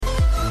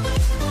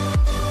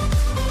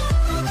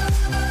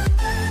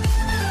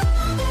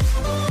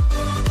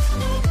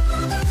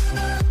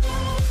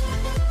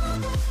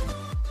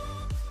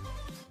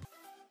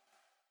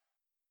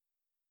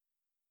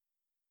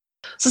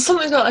So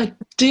something that I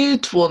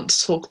did want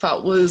to talk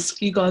about was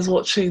you guys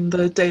watching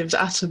the David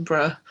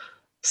Attenborough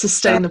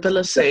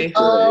sustainability.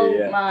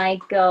 Oh my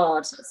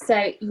God.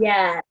 So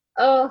yeah.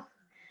 Oh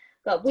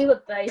God, we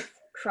were both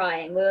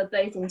crying. We were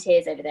both in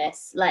tears over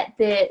this. Like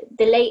the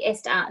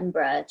latest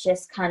Attenborough,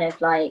 just kind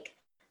of like,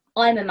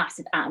 I'm a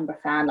massive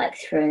Attenborough fan, like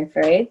through and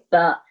through,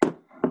 but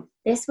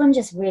this one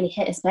just really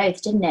hit us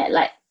both, didn't it?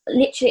 Like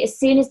literally as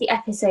soon as the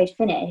episode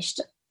finished,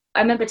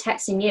 I remember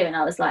texting you and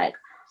I was like,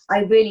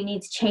 I really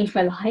need to change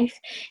my life.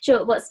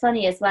 Sure. What's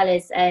funny as well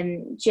is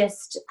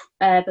just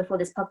before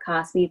this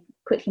podcast, we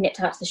quickly nipped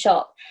out to the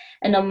shop.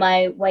 And on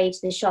my way to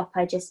the shop,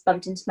 I just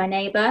bumped into my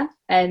neighbour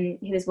who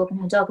was walking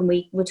her dog. And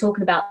we were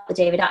talking about the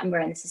David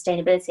Attenborough and the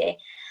sustainability.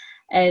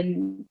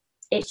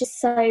 It's just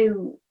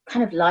so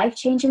kind of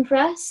life-changing for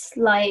us.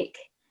 Like,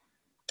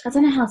 I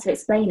don't know how to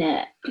explain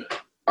it.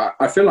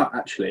 I feel like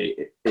actually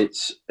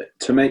it's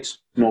to make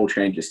small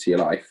changes to your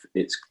life,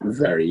 it's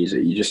very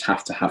easy. You just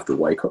have to have the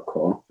wake-up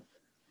call.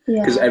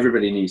 Because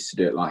everybody needs to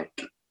do it.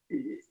 Like,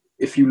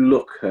 if you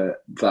look at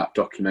that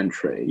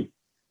documentary,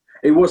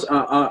 it was,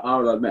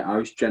 I'll admit, I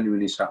was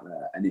genuinely sat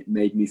there and it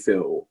made me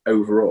feel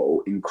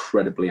overall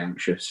incredibly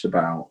anxious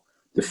about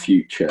the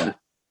future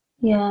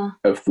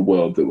of the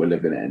world that we're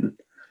living in.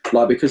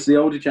 Like, because the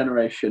older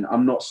generation,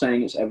 I'm not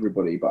saying it's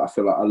everybody, but I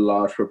feel like a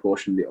large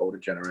proportion of the older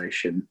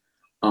generation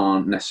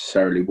aren't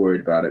necessarily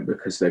worried about it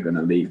because they're going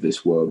to leave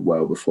this world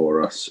well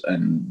before us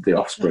and the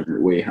offspring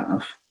that we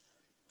have.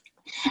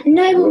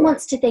 No one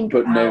wants to think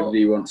about... But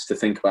nobody wants to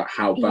think about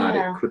how bad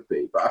it could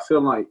be. But I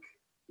feel like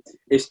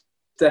it's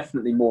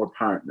definitely more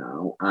apparent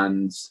now,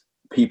 and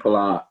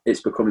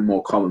it's becoming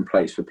more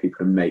commonplace for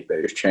people to make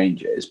those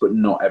changes, but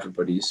not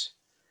everybody's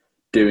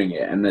doing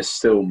it, and there's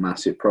still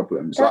massive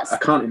problems. Like, I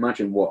can't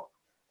imagine what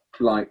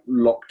like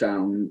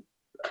lockdown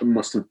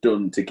must have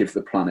done to give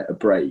the planet a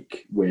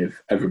break,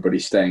 with everybody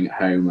staying at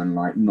home and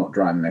like not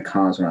driving their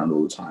cars around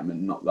all the time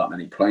and not that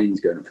many planes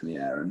going up in the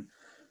air and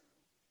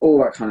all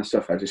that kind of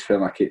stuff. I just feel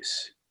like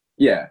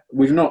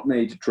we've not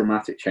made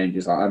dramatic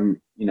changes. Like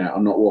I'm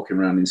not walking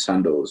around in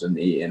sandals and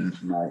eating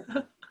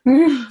like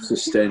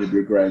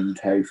sustainably grown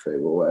tofu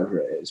or whatever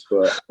it is,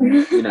 but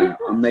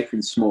I'm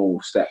making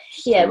small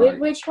steps.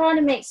 We're trying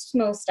to make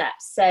small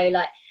steps. So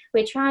like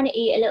we're trying to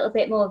eat a little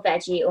bit more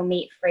veggie or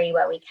meat free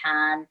where we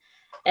can.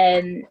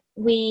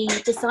 We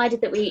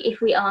decided that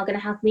if we are going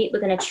to have meat, we're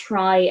going to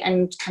try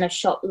and kind of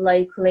shop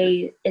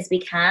locally as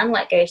we can,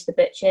 like go to the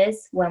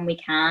butchers when we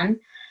can.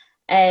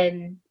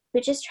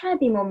 But just try to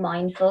be more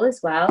mindful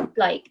as well,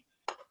 like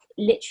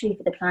literally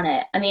for the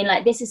planet. I mean,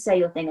 like this is so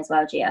your thing as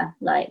well, Gia.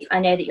 Like I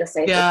know that you're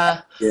so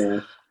yeah.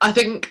 I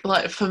think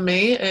like for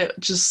me,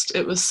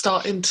 it was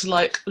starting to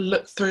like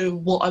look through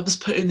what I was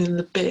putting in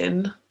the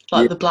bin,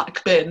 like the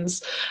black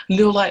bins, and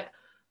you're like,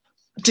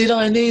 did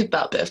I need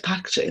that bit of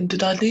packaging?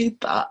 Did I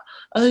need that?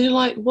 And then you're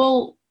like,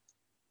 well,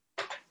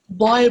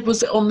 why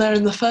was it on there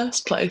in the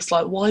first place?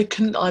 Like, why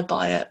couldn't I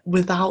buy it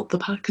without the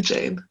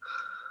packaging?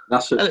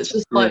 And it's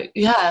just like,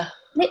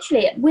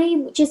 Literally,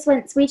 we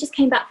just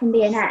came back from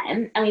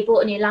B&M and we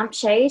bought a new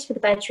lampshade for the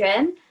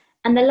bedroom,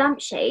 and the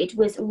lampshade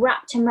was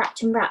wrapped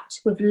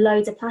with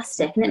loads of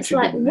plastic, and it's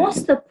like,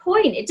 what's the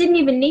point? It didn't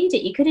even need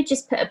it. You could have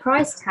just put a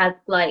price tag,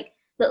 like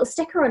little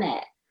sticker on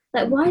it.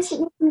 Like, why is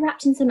it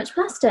wrapped in so much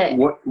plastic?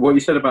 What you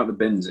said about the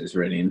bins is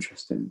really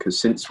interesting, because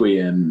since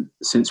we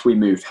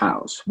moved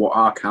house, what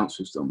our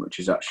council's done, which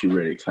is actually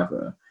really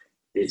clever,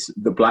 is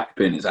the black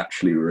bin is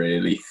actually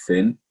really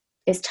thin.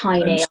 It's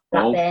tiny,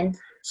 that bin.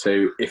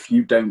 So if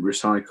you don't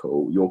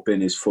recycle, your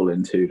bin is full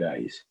in 2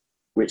 days,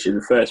 which in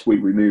the first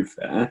week we moved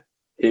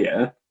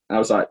here, I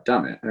was like,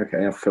 damn it,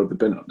 okay, I've filled the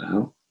bin up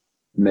now.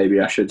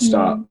 Maybe I should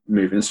start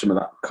moving some of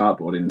that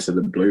cardboard into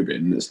the blue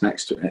bin that's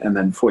next to it. And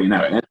then before you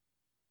know it,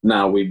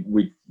 now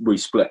we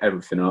split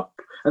everything up.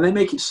 And they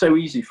make it so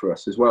easy for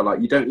us as well. Like,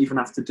 you don't even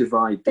have to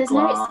divide the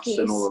glass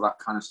and all of that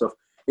kind of stuff.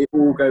 It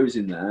all goes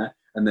in there,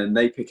 and then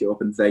they pick it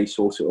up and they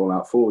sort it all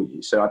out for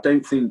you. So I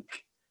don't think...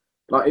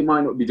 Like, it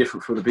might not be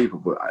different for other people,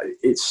 but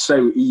it's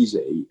so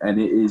easy, and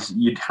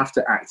you'd have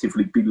to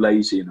actively be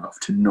lazy enough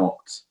to not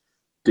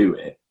do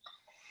it,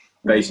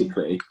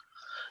 basically.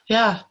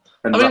 Yeah.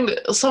 And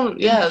this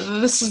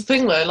is the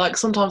thing though, like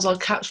sometimes I'll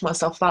catch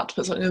myself about to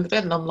put something in the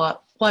bin and I'm like,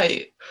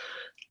 wait,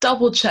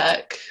 double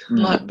check,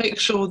 like make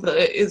sure that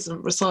it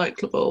isn't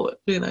recyclable,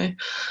 And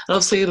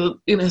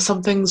obviously,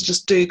 some things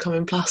just do come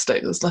in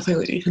plastic. There's nothing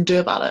that you can do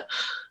about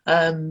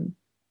it.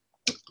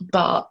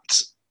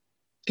 But...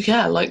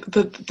 yeah, like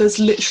there's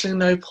literally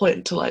no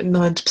point to like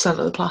 90%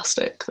 of the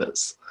plastic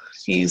that's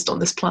used on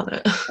this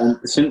planet. And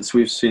since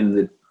we've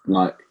seen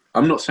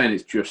I'm not saying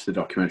it's just the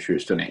documentary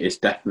that's done it, it's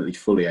definitely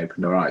fully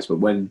opened our eyes, but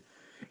when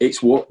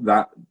it's what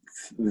that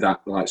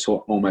like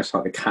sort of almost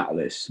like the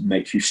catalyst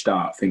makes you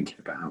start thinking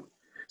about.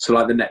 So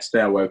like the next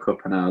day I woke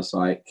up and I was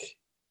like,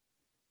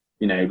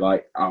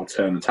 like I'll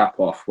turn the tap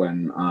off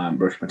when I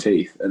brush my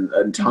teeth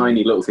and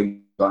tiny little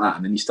things like that,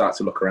 and then you start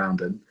to look around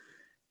and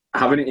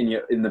having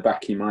it in the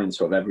back of your mind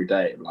sort of every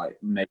day, like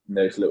making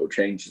those little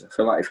changes. I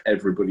feel like if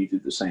everybody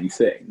did the same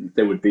thing,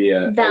 there would be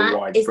a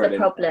widespread. That is the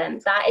problem.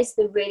 That is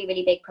the really,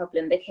 really big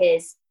problem,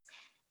 because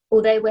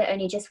although we're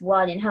only just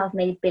 1 in half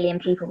a billion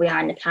people we are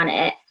on the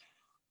planet,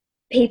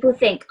 people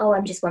think, oh,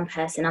 I'm just one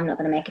person, I'm not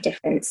going to make a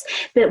difference.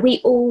 But we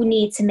all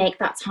need to make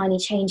that tiny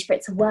change for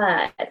it to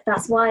work.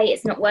 That's why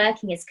it's not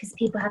working, is because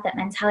people have that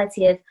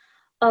mentality of,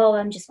 oh,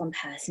 I'm just one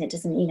person, it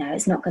doesn't,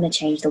 it's not going to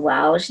change the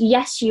world.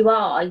 Yes, you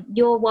are.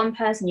 You're one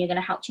person, you're going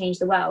to help change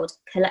the world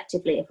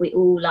collectively if we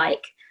all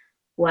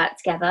work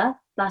together.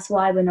 That's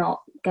why we're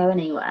not going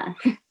anywhere.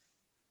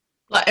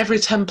 Like every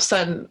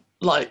 10%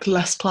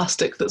 less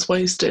plastic that's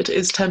wasted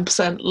is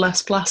 10%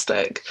 less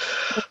plastic.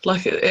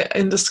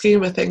 In the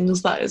scheme of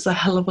things, that is a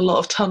hell of a lot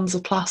of tons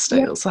of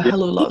plastic. It's a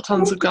hell of a lot of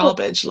tons of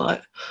garbage.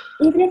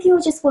 Even if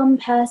you're just one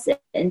person,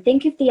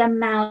 think of the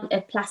amount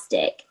of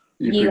plastic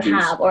you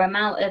have, or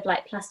amount of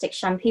plastic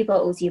shampoo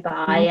bottles you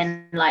buy,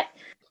 and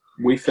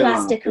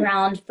plastic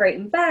around fruit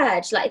and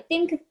veg.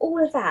 Think of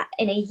all of that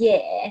in a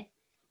year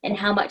and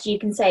how much you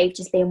can save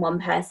just being one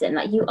person.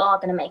 You are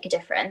going to make a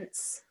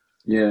difference.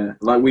 Yeah,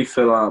 we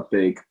fill our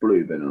big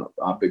blue bin up,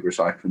 our big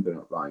recycling bin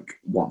up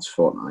once a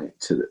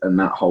fortnight, and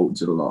that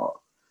holds a lot.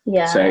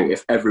 Yeah. So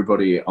if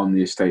everybody on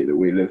the estate that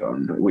we live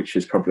on, which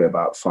is probably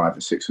about 500 or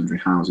 600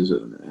 houses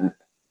at the minute,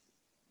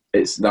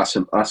 that's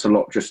a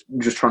lot. Just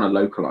trying to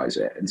localize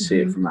it and see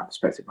it from that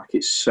perspective,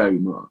 it's so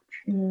much,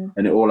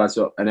 and it all adds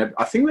up. And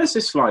I think there's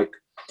this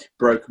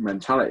broken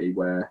mentality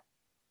where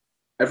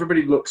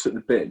everybody looks at the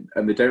bin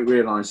and they don't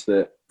realise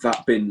that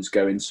bin's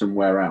going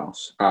somewhere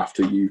else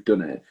after you've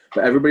done it.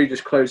 But everybody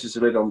just closes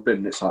the lid on the bin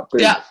and it's like,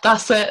 boom, yeah,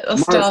 that's it.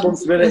 That's my done.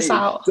 responsibility. It's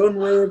out. Done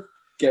with.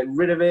 Get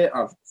rid of it.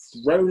 I've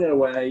thrown it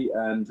away,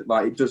 and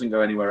it doesn't go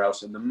anywhere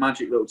else. And the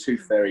magic little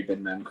tooth fairy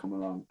bin men come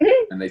along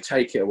and they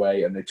take it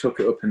away and they tuck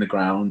it up in the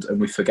ground,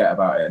 and we forget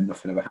about it and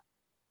nothing ever happens.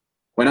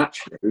 When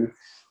actually,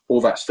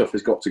 all that stuff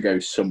has got to go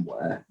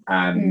somewhere,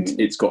 and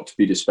it's got to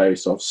be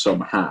disposed of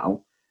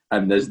somehow.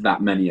 And there's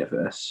that many of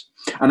us.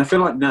 And I feel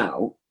like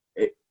now,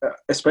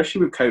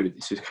 especially with COVID,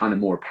 this is kind of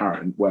more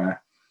apparent,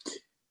 where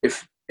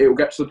if it will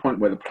get to the point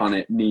where the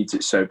planet needs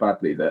it so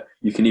badly that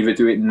you can either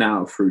do it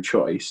now through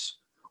choice,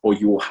 or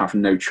you will have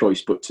no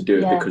choice but to do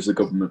it because the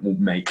government will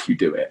make you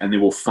do it, and they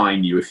will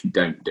fine you if you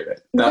don't do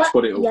it. That's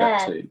what it will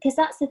get to. Because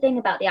that's the thing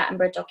about the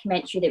Attenborough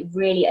documentary that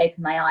really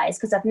opened my eyes,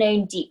 because I've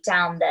known deep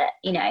down that,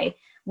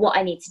 what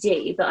I need to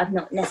do, but I've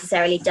not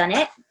necessarily done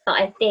it. But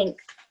I think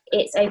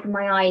it's opened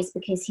my eyes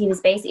because he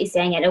was basically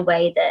saying it in a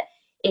way that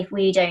if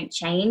we don't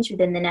change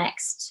within the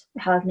next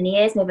however many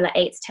years, maybe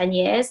 8 to 10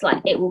 years,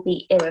 it will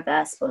be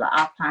irreversible.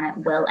 Our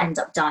planet will end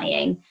up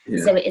dying.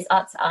 Yeah. So it is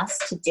up to us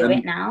to do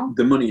it now.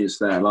 The money is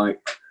there.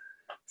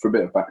 For a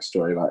bit of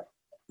backstory,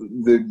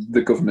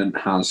 the government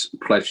has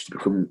pledged to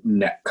become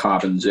net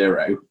carbon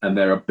zero, and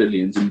there are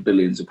billions and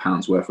billions of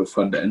pounds worth of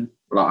funding.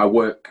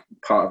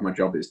 Part of my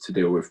job is to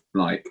deal with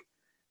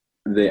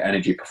the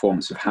energy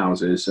performance of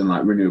houses and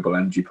renewable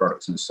energy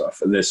products and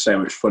stuff, and there's so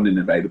much funding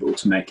available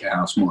to make a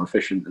house more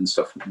efficient and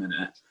stuff at the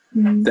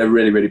minute. They're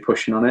really, really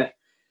pushing on it,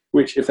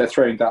 which if they're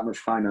throwing that much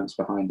finance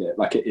behind it,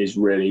 it is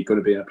really going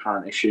to be an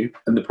apparent issue.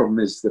 And the problem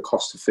is the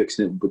cost of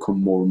fixing it will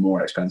become more and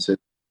more expensive.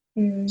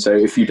 So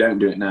if you don't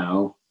do it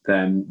now,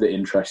 then the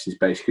interest is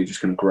basically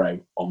just going to grow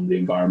on the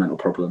environmental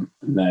problem,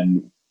 and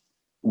then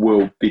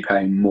we'll be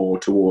paying more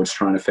towards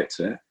trying to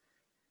fix it,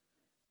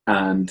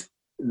 and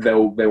they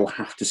will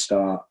have to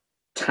start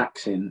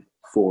taxing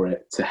for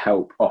it to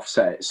help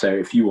offset it. So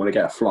if you want to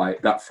get a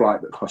flight, that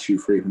flight that costs you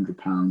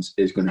 £300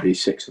 is going to be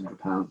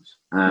 £600,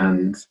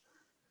 and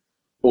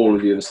all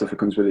of the other stuff that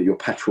comes with it, your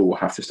petrol will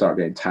have to start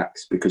getting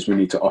taxed, because we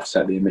need to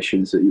offset the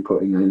emissions that you're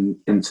putting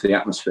into the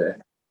atmosphere,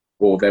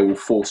 or they will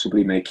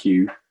forcibly make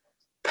you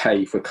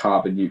pay for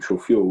carbon neutral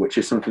fuel, which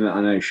is something that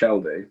I know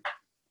Shell do,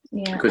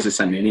 because they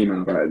sent me an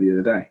email about it the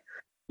other day.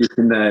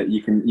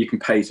 You can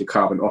pay to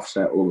carbon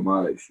offset all the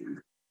mileage,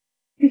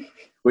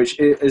 which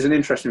is an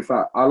interesting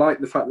fact. I like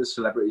the fact that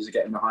celebrities are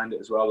getting behind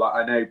it as well.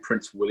 I know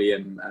Prince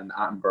William and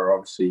Attenborough are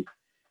obviously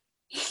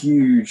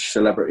huge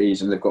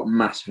celebrities and they've got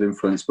massive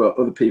influence, but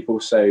other people,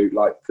 so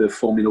the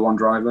Formula One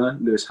driver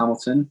Lewis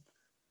Hamilton.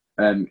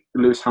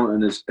 Lewis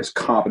Hamilton has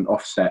carbon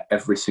offset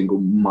every single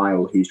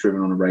mile he's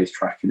driven on a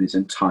racetrack in his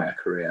entire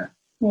career.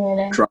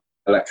 Really? Drives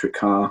an electric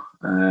car,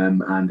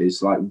 and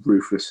is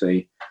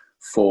ruthlessly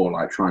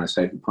for trying to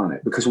save the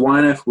planet. Because why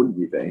on earth wouldn't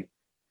you be?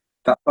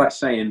 That's like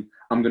saying,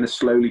 I'm going to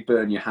slowly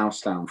burn your house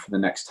down for the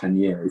next 10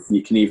 years.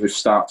 You can either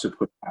start to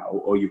put it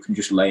out, or you can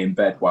just lay in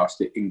bed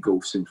whilst it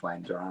engulfs in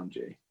flames around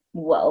you.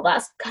 Well,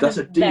 that's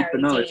a deep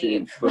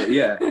analogy, but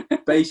yeah,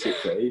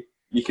 basically,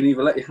 you can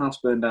either let your house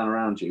burn down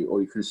around you,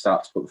 or you can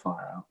start to put the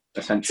fire out,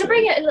 essentially. To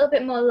bring it a little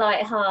bit more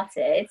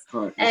light-hearted.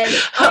 Right.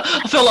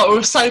 I feel like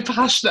we're so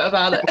passionate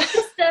about it.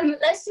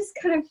 Let's just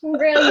kind of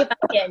reel you back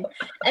in.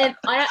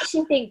 I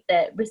actually think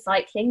that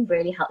recycling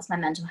really helps my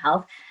mental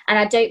health. And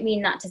I don't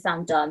mean that to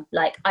sound dumb.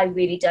 I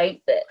really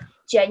don't. But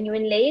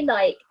genuinely,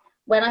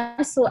 when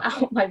I sort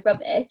out my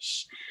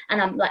rubbish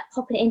and I'm like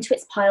popping it into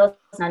its piles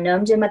and I know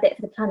I'm doing my bit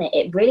for the planet,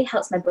 it really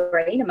helps my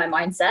brain and my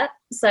mindset.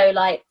 So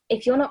like,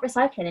 if you're not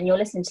recycling and you're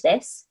listening to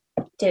this,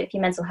 do it for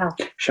your mental health.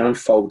 Shannon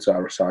folds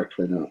our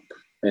recycling up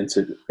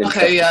into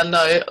okay, yeah,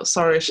 no,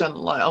 sorry, Shannon,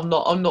 like I'm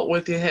not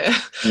with you here.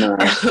 No.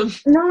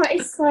 No,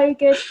 it's so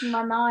good for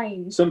my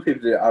mind. Some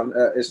people do.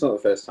 It's not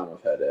the first time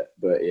I've heard it,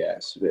 but yeah,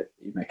 it's a bit.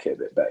 You make it a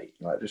bit bait.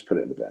 Like, just put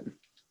it in the bin.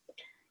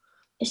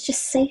 It's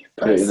just safe,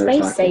 like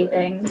space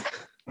saving.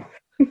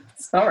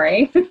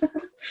 Sorry.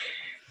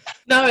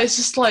 No, it's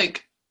just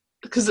like,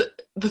 because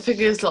the thing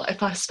is, like,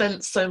 if I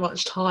spent so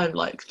much time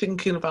like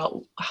thinking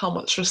about how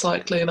much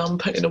recycling I'm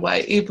putting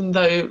away, even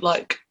though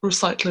like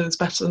recycling is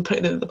better than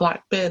putting it in the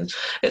black bin,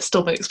 it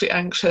still makes me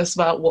anxious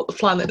about what the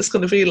planet is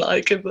going to be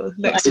like in the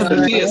next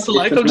 100 years. So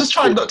like, I'm just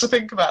trying not to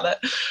think about it.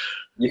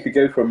 You could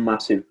go for a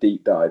massive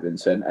deep dive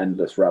into an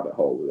endless rabbit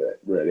hole with it,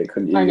 really,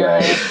 couldn't you? I know.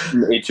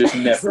 It just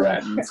never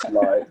ends.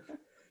 Like,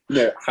 you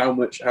know, how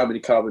many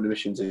carbon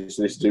emissions is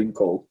this Zoom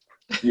call?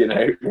 You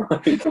know,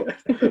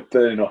 like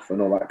burning off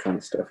and all that kind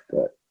of stuff.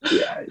 But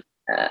yeah,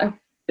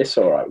 it's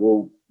all right.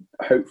 Well,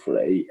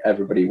 hopefully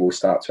everybody will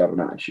start to have an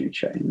attitude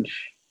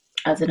change.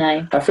 I don't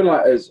know. I feel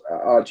like as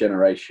our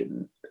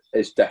generation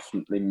is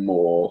definitely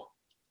more,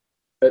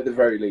 at the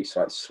very least,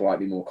 like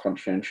slightly more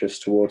conscientious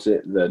towards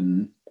it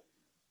than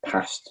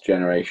past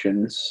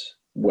generations,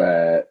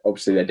 where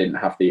obviously they didn't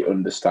have the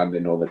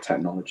understanding or the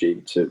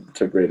technology to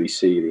really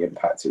see the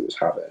impact it was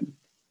having.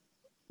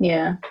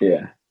 Yeah.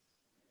 Yeah.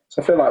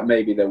 So I feel like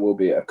maybe there will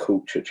be a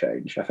culture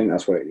change. I think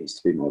that's what it needs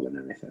to be more than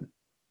anything.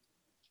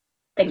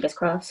 Fingers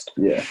crossed.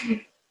 Yeah.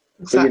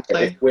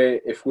 Exactly. But, you know,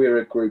 if we're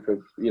a group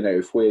of, you know,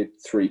 if we're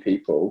 3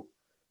 people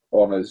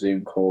on a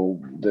Zoom call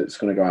that's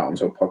going to go out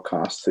onto a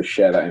podcast to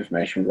share that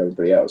information with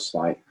everybody else,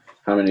 like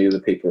how many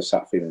other people are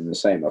sat feeling the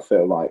same? I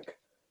feel like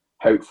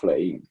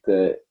hopefully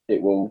that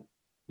it will,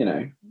 you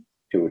know,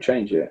 it will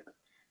change it.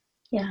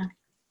 Yeah.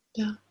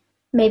 Yeah.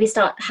 Maybe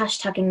start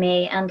hashtagging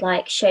me and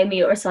like show me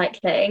your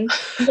recycling.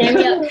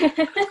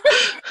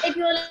 If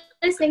you're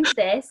listening to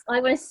this, I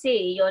want to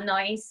see your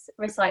nice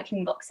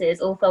recycling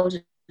boxes all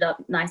folded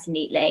up nice and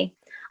neatly.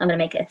 I'm going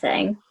to make it a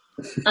thing.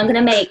 I'm going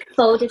to make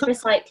folded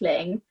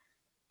recycling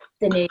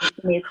the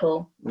new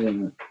cool.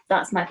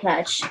 That's my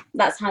pledge.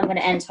 That's how I'm going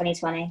to end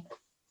 2020.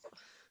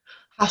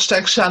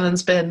 Hashtag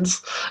Shannon's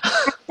bins.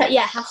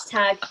 Yeah,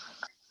 hashtag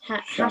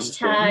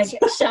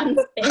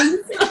Shannon's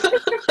bins.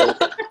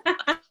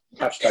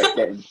 Hashtag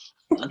getting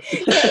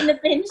Get in the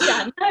bin,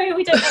 Shan. No,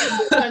 we don't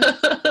have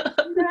that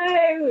one.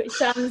 No,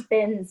 Shan's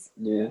bins.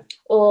 Yeah.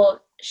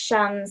 Or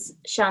Shan's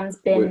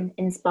bin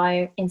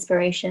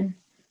inspiration.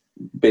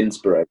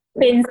 Binspiration.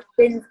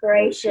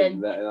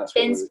 Binspiration. That's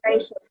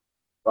Binspiration.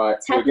 Right.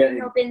 Tell me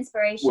your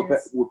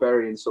binspirations. We're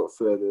burying sort of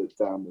further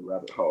down the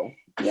rabbit hole.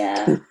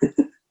 Yeah.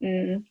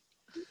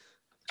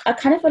 I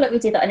kind of feel like we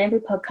do that on every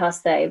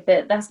podcast though,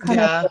 but that's kind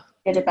of what's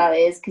good about it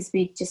is because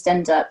we just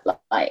end up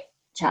like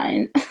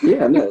chatting.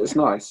 Yeah, no, it's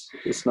nice.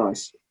 It's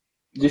nice.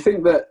 Do you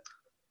think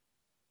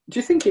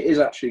it is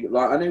actually,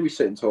 like, I know we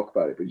sit and talk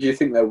about it, but do you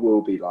think there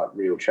will be like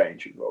real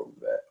change involved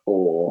with it?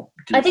 Or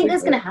I think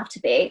there's going to have to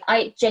be.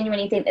 I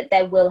genuinely think that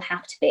there will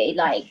have to be.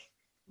 Like,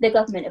 the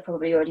government have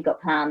probably already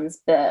got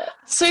plans, but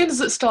as soon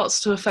as it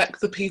starts to affect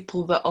the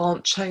people that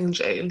aren't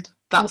changing,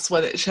 that's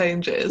when it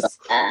changes.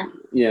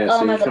 Yeah, oh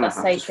so my you God, kind that's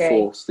of so have to true.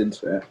 forced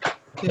into it.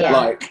 Yeah.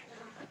 Like,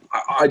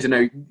 I don't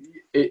know.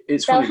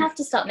 It's They'll funny. have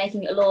to start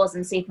making laws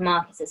in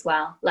supermarkets as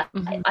well. Like,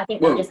 I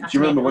think Well, just have do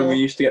you to remember make when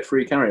we used to get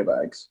free carrier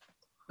bags,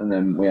 and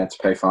then we had to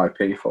pay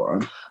 5p for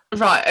them?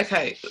 Right.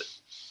 Okay.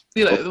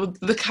 You know,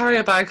 the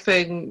carrier bag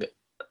thing.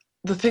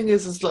 The thing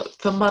is look,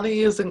 the money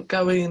isn't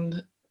going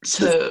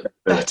to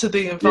better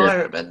the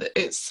environment.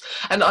 It's,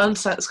 and I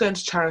understand it's going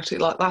to charity.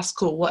 Like, that's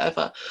cool,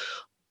 whatever.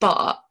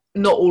 But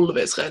not all of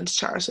it's going to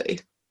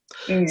charity.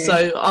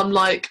 So I'm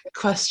like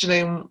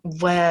questioning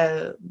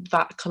where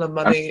that kind of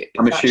money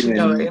is actually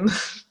going.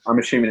 I'm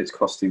assuming it's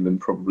costing them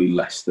probably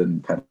less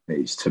than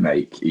pennies to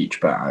make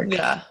each bag.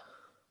 Yeah.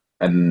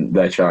 And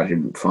they're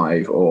charging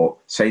 5, or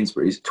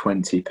Sainsbury's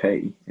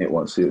 20p. It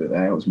was the other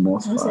day. It was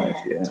mortified.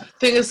 Yeah.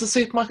 Thing is, the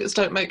supermarkets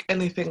don't make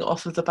anything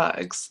off of the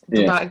bags.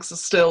 The bags are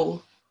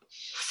still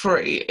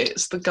free.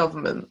 It's the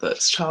government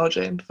that's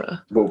charging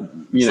for. Well,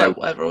 you know,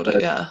 whatever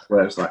order.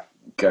 Where's that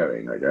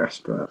going? I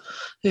guess, but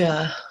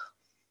yeah.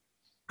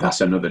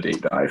 That's another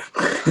deep dive.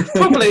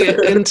 Probably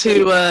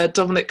into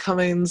Dominic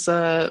Cummings'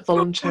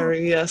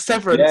 voluntary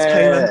severance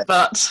payment,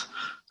 but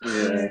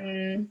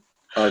I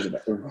don't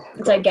know.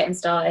 Don't get him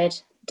started.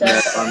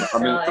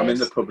 I'm in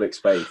the public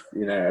space.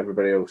 You know,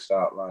 everybody will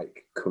start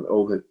like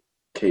all the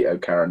keto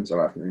Karens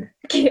will have me.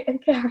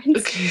 Keto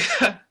Karens.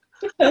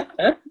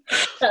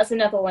 That's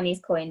another one he's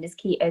coined, is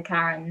keto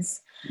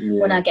Karens.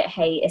 Yeah. When I get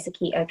hate, it's a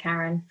keto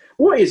Karen.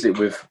 What is it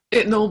with?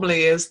 It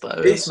normally is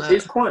though, isn't it?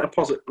 It's quite a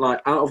positive.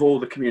 Like, out of all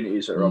the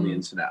communities that are on the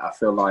internet, I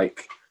feel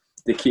like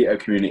the keto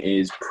community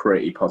is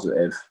pretty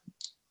positive.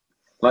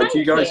 Like, do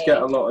you guys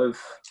get a lot of,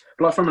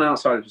 like, from an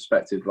outsider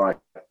perspective? Like,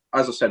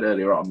 as I said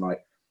earlier on,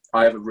 like,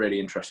 I have a really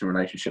interesting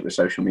relationship with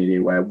social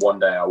media where one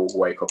day I will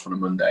wake up on a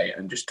Monday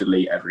and just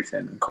delete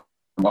everything and come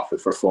off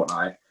it for a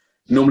fortnight.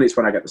 Normally it's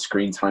when I get the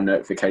screen time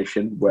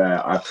notification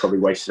where I've probably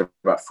wasted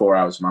about 4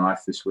 hours of my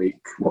life this week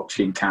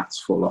watching cats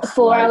fall off.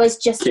 4 hours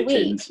just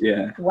kitchens. a week?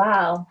 Yeah.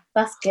 Wow,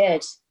 that's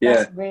good. Yeah,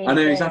 that's really I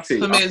know good. exactly.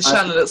 For me and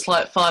Shannon, it's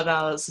like 5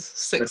 hours,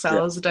 6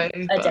 hours a day.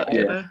 But,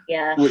 you know.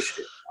 Yeah. Which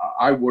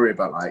I worry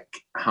about, like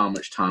how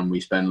much time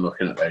we spend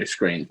looking at those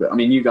screens. But I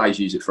mean, you guys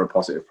use it for a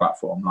positive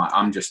platform. Like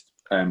I'm just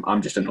an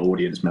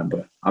audience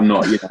member. I'm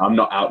not, I'm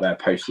not out there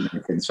posting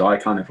anything. So I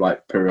kind of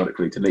like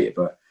periodically delete it.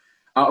 But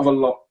out of a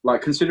lot,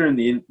 like considering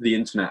the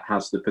internet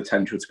has the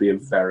potential to be a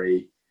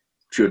very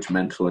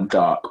judgmental and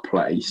dark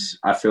place,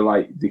 I feel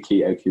like the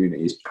keto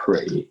community is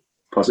pretty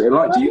positive.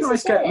 Like, do you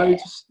guys get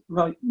loads?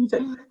 Like,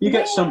 you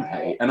get some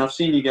hate, and I've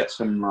seen you get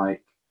some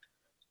like.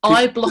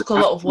 I block a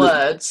lot of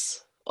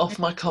words off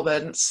my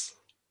comments,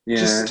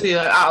 just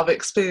out of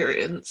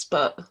experience.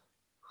 But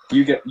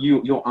you get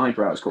your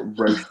eyebrows got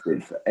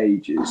roasted for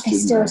ages. Oh, they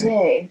still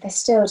do. They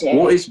still do.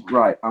 What is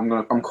right?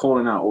 I'm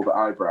calling out all the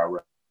eyebrow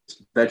roasts.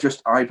 They're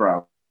just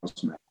eyebrows,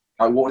 mate.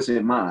 Like, what does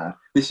it matter?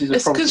 This is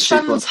it's because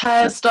Shannon's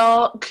hair's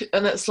dark,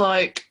 and it's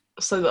like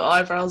so the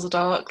eyebrows are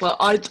dark. Like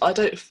I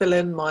don't fill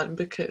in mine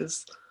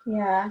because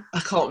I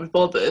can't be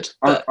bothered.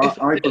 But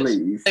I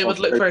believe they would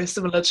look very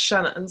similar to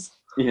Shannon's.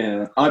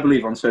 Yeah, I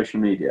believe on social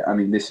media. I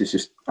mean, this is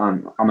just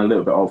I'm a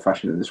little bit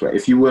old-fashioned in this way.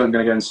 If you weren't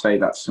going to go and say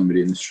that to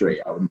somebody in the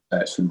street, I wouldn't say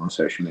it to them on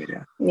social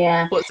media.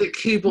 Yeah. What's it?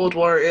 Keyboard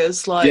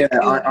warriors, like. Yeah,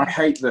 I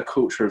hate the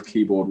culture of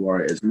keyboard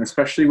warriors, and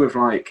especially with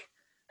like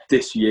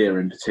this year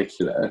in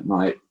particular,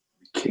 like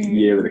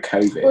year of the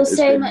COVID. Well,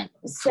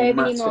 so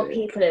many more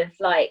people have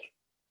like,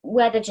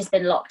 where they've just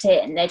been locked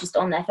in, they're just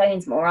on their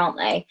phones more, aren't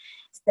they?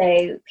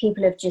 So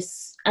people have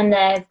just, and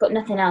they've got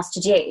nothing else to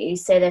do,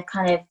 so they're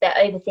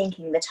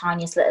overthinking the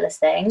tiniest, littlest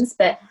things.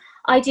 But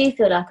I do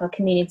feel like our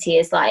community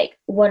is like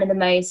one of the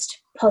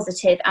most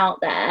positive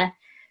out there.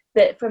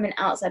 But from an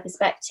outside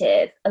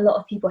perspective, a lot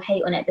of people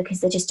hate on it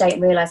because they just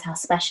don't realise how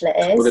special it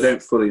is. Well, they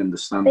don't fully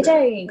understand it.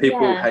 Don't.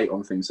 People hate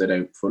on things they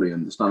don't fully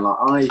understand.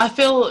 Like I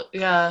feel,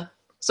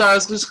 Sorry, I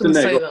was just going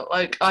to say that,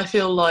 like, I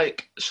feel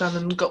like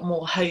Shannon got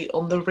more hate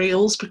on the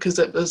reels because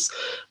it was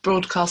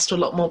broadcast to a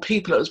lot more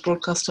people. It was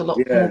broadcast to a lot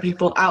more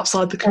people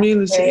outside the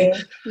community.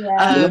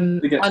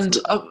 Some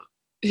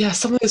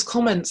of those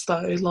comments,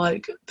 though,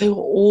 like, they were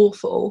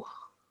awful.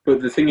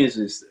 But the thing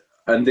is,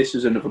 and this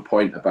is another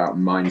point about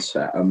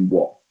mindset and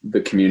what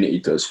the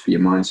community does for your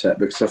mindset,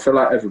 because I feel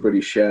like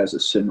everybody shares a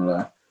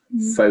similar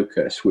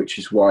focus, which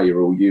is why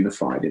you're all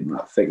unified in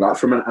that thing. Like,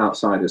 from an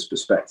outsider's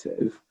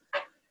perspective,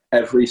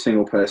 every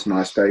single person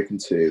I've spoken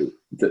to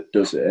that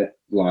does it,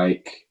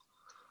 like,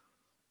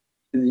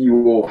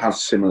 you all have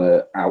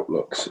similar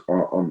outlooks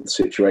on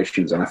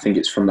situations, and I think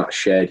it's from that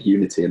shared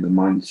unity and the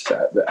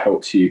mindset that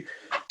helps you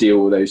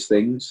deal with those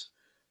things.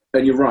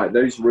 And you're right,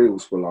 those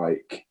reels were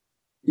like,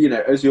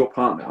 as your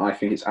partner, I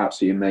think it's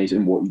absolutely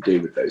amazing what you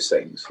do with those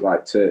things.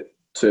 Like to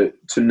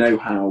know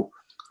how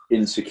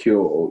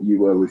insecure you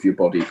were with your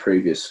body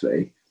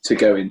previously, to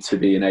go into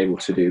being able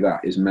to do that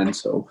is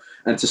mental.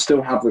 And to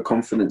still have the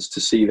confidence to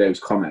see those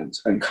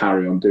comments and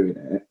carry on doing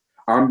it,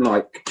 I'm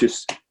like,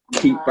 just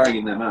keep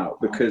banging them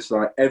out, because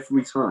like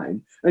every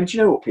time, and do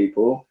you know what,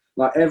 people,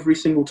 like every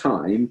single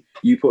time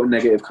you put a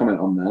negative comment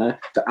on there,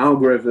 the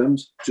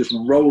algorithms just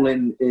roll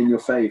in your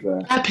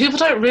favour. Yeah, people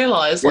don't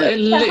realise, like, it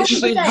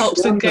literally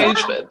helps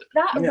engagement.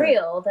 That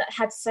reel that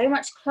had so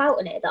much clout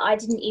in it that I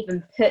didn't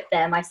even put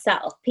there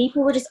myself,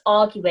 people were just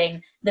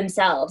arguing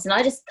themselves, and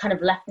I just kind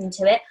of left them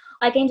to it.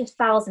 I gained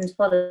 1,000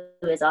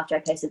 followers after I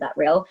posted that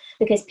reel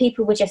because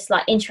people were just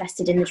like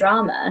interested in the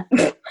drama.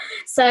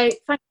 So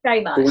thank you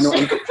very much.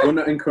 But we're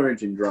not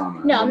encouraging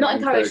drama. No, I'm not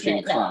encouraging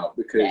it. Clout,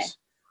 because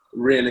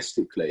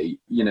realistically,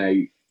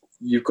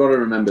 you've got to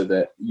remember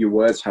that your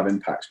words have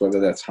impacts whether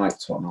they're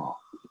typed or not.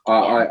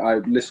 I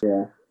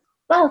listen.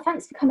 Well,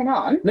 thanks for coming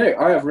on. No,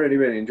 I have really,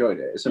 really enjoyed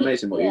it. It's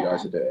amazing what you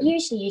guys are doing.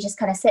 Usually you just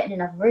kind of sit in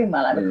another room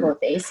while I record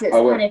these, so it's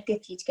kind of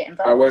good for you to get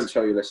involved. I won't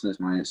tell your listeners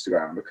my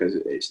Instagram because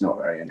it's not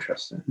very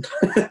interesting.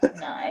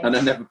 No. And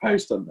I never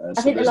post on there.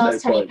 I think the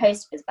last time you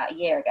posted was about a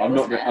year ago. I'm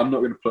not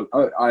going to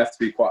plug. I have to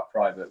be quite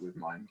private with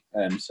mine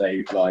and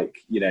say, like,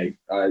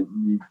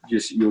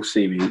 you'll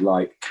see me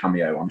like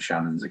cameo on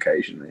Shannon's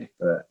occasionally.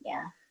 But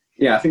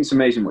yeah, I think it's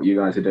amazing what you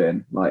guys are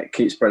doing. Like,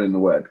 keep spreading the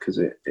word because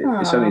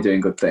it's only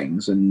doing good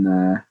things,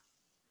 and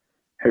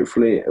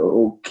hopefully it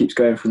all keeps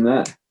going from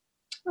there.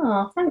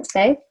 Oh, thanks,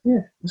 babe.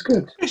 Yeah, it's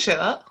good. Appreciate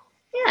that.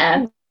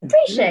 Yeah,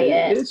 appreciate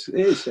it. It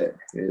is sick.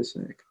 It is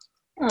sick.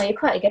 Oh, you're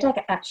quite a good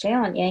egg, actually,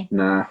 aren't you?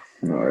 Nah,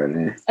 not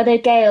really. Although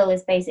Gail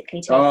is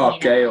basically talking. Oh,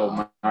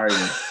 Gail, marry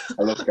me.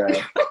 I love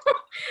Gail.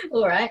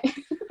 All right.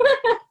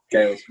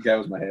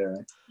 Gail's my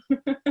hero.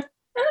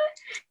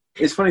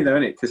 It's funny though,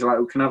 isn't it? Because like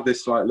we can have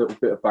this like little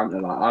bit of banter.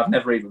 Like I've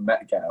never even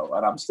met Gail,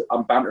 and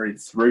I'm bantering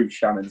through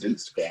Shannon's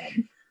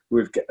Instagram.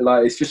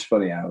 it's just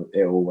funny how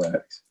it all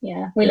works.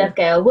 Yeah, we love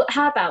Gail.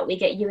 How about we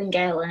get you and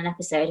Gail on an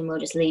episode, and we'll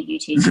just leave you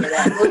two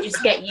together. We'll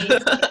just get you.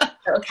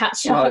 It'll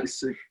catch up. Like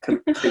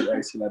complete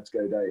celebs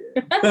go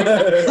dating.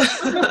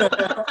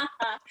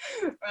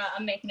 Right,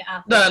 I'm making it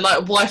happen. No,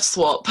 like wife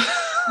swap.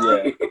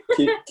 Yeah,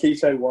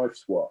 keto wife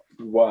swap.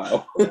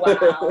 Wow.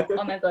 Wow.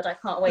 Oh my god, I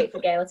can't wait for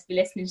Gail to be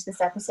listening to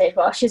this episode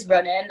while she's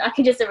running. I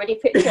can just already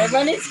picture her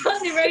running down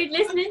the road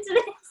listening to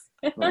this.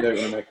 I don't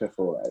want to make her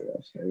fall out.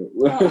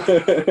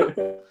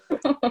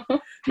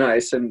 No,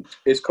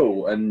 it's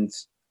cool, and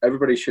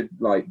everybody should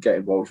like get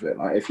involved with it.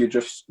 Like, if you're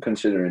just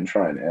considering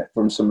trying it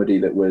from somebody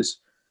that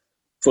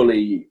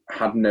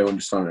had no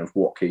understanding of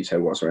what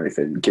keto was or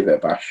anything, give it a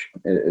bash,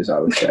 as I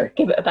would say.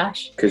 Give it a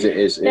bash. Because it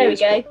is. There we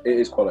go. It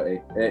is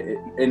quality.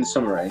 In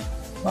summary,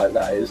 like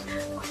that is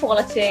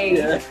quality.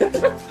 Yeah.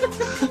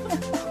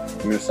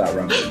 I'm gonna start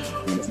rambling.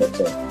 I'm gonna stop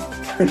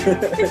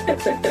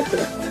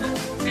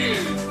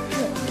talking.